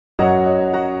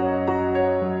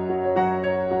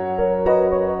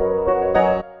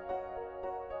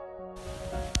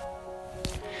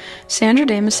Sandra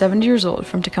Dame is 70 years old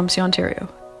from Tecumseh, Ontario.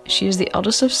 She is the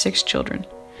eldest of 6 children.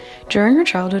 During her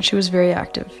childhood, she was very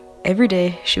active. Every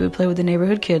day, she would play with the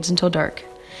neighborhood kids until dark.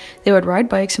 They would ride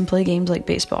bikes and play games like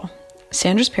baseball.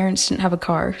 Sandra's parents didn't have a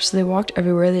car, so they walked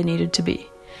everywhere they needed to be.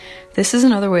 This is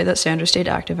another way that Sandra stayed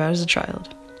active as a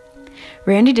child.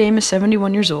 Randy Dame is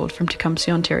 71 years old from Tecumseh,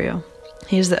 Ontario.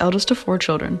 He is the eldest of 4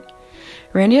 children.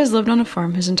 Randy has lived on a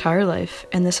farm his entire life,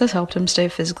 and this has helped him stay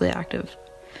physically active.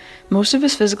 Most of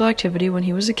his physical activity when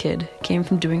he was a kid came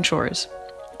from doing chores.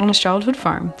 On his childhood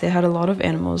farm, they had a lot of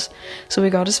animals, so he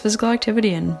got his physical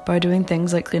activity in by doing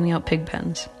things like cleaning out pig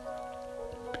pens.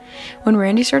 When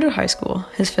Randy started high school,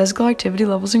 his physical activity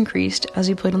levels increased as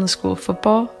he played on the school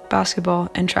football,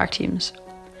 basketball, and track teams.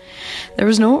 There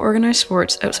was no organized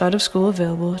sports outside of school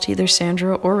available to either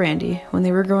Sandra or Randy when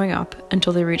they were growing up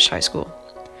until they reached high school.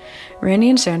 Randy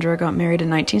and Sandra got married in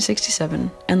 1967,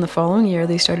 and the following year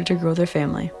they started to grow their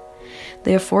family.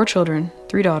 They have 4 children,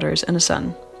 3 daughters, and a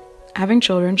son. Having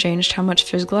children changed how much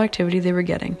physical activity they were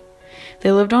getting.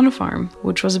 They lived on a farm,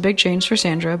 which was a big change for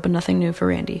Sandra, but nothing new for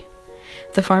Randy.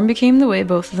 The farm became the way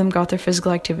both of them got their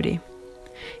physical activity.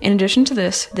 In addition to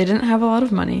this, they didn't have a lot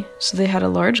of money, so they had a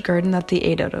large garden that they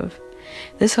ate out of.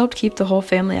 This helped keep the whole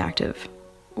family active.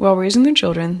 While raising their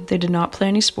children, they did not play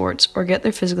any sports or get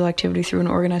their physical activity through an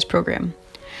organized program.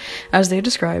 As they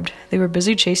described, they were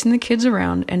busy chasing the kids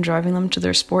around and driving them to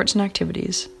their sports and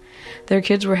activities. Their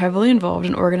kids were heavily involved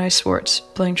in organized sports,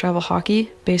 playing travel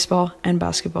hockey, baseball, and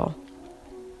basketball.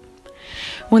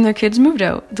 When their kids moved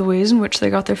out, the ways in which they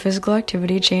got their physical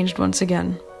activity changed once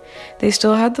again. They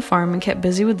still had the farm and kept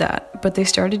busy with that, but they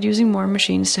started using more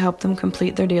machines to help them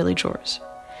complete their daily chores.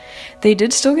 They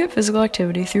did still get physical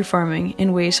activity through farming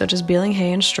in ways such as baling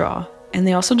hay and straw, and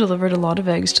they also delivered a lot of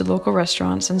eggs to local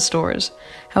restaurants and stores,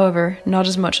 however, not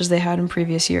as much as they had in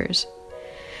previous years.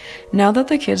 Now that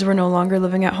the kids were no longer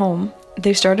living at home,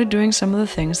 they started doing some of the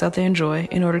things that they enjoy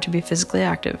in order to be physically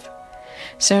active.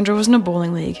 Sandra was in a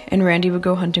bowling league, and Randy would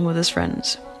go hunting with his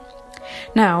friends.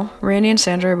 Now, Randy and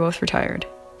Sandra are both retired.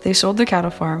 They sold their cattle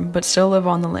farm, but still live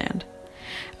on the land.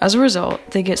 As a result,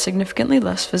 they get significantly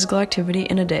less physical activity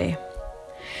in a day.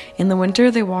 In the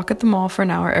winter, they walk at the mall for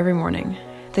an hour every morning.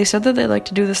 They said that they like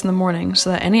to do this in the morning so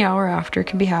that any hour after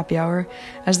can be happy hour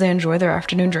as they enjoy their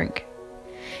afternoon drink.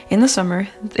 In the summer,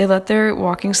 they let their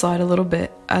walking slide a little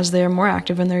bit as they are more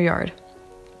active in their yard.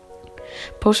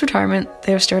 Post-retirement,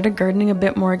 they have started gardening a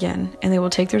bit more again, and they will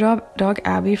take their dog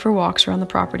Abby for walks around the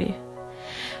property.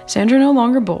 Sandra no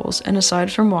longer bowls, and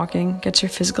aside from walking, gets her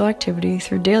physical activity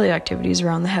through daily activities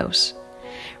around the house.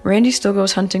 Randy still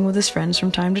goes hunting with his friends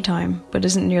from time to time, but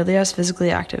isn't nearly as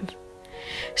physically active.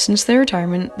 Since their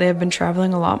retirement, they have been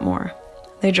traveling a lot more.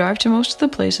 They drive to most of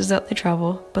the places that they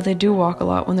travel, but they do walk a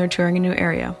lot when they're touring a new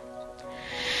area.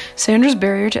 Sandra's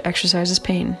barrier to exercise is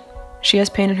pain. She has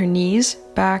pain in her knees,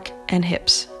 back, and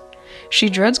hips. She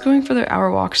dreads going for their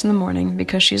hour walks in the morning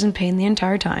because she's in pain the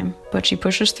entire time, but she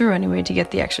pushes through anyway to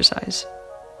get the exercise.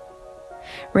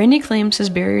 Randy claims his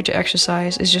barrier to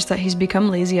exercise is just that he's become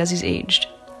lazy as he's aged.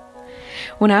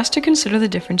 When asked to consider the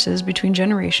differences between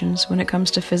generations when it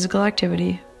comes to physical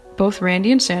activity, both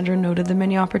Randy and Sandra noted the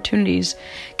many opportunities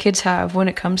kids have when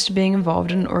it comes to being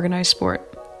involved in an organized sport.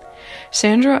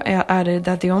 Sandra added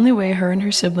that the only way her and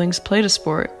her siblings played a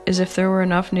sport is if there were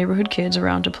enough neighborhood kids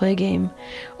around to play a game,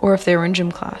 or if they were in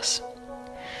gym class.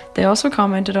 They also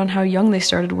commented on how young they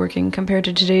started working compared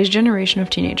to today's generation of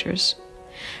teenagers.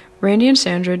 Randy and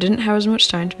Sandra didn't have as much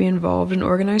time to be involved in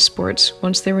organized sports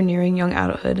once they were nearing young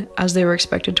adulthood as they were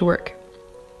expected to work.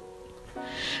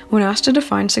 When asked to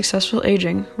define successful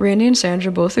aging, Randy and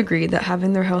Sandra both agreed that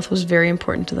having their health was very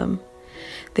important to them.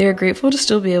 They are grateful to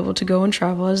still be able to go and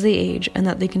travel as they age and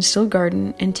that they can still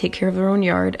garden and take care of their own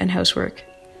yard and housework.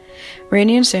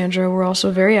 Randy and Sandra were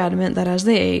also very adamant that as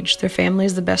they age, their family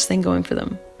is the best thing going for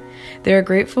them. They are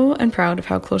grateful and proud of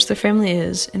how close their family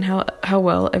is and how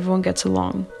well everyone gets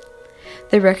along.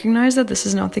 They recognize that this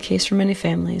is not the case for many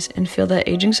families and feel that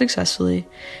aging successfully,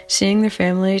 seeing their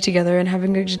family together and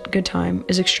having a good time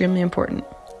is extremely important.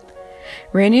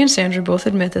 Randy and Sandra both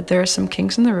admit that there are some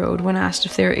kinks in the road when asked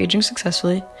if they are aging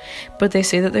successfully, but they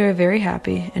say that they are very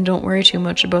happy and don't worry too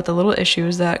much about the little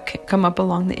issues that come up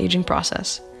along the aging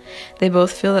process. They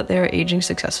both feel that they are aging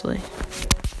successfully.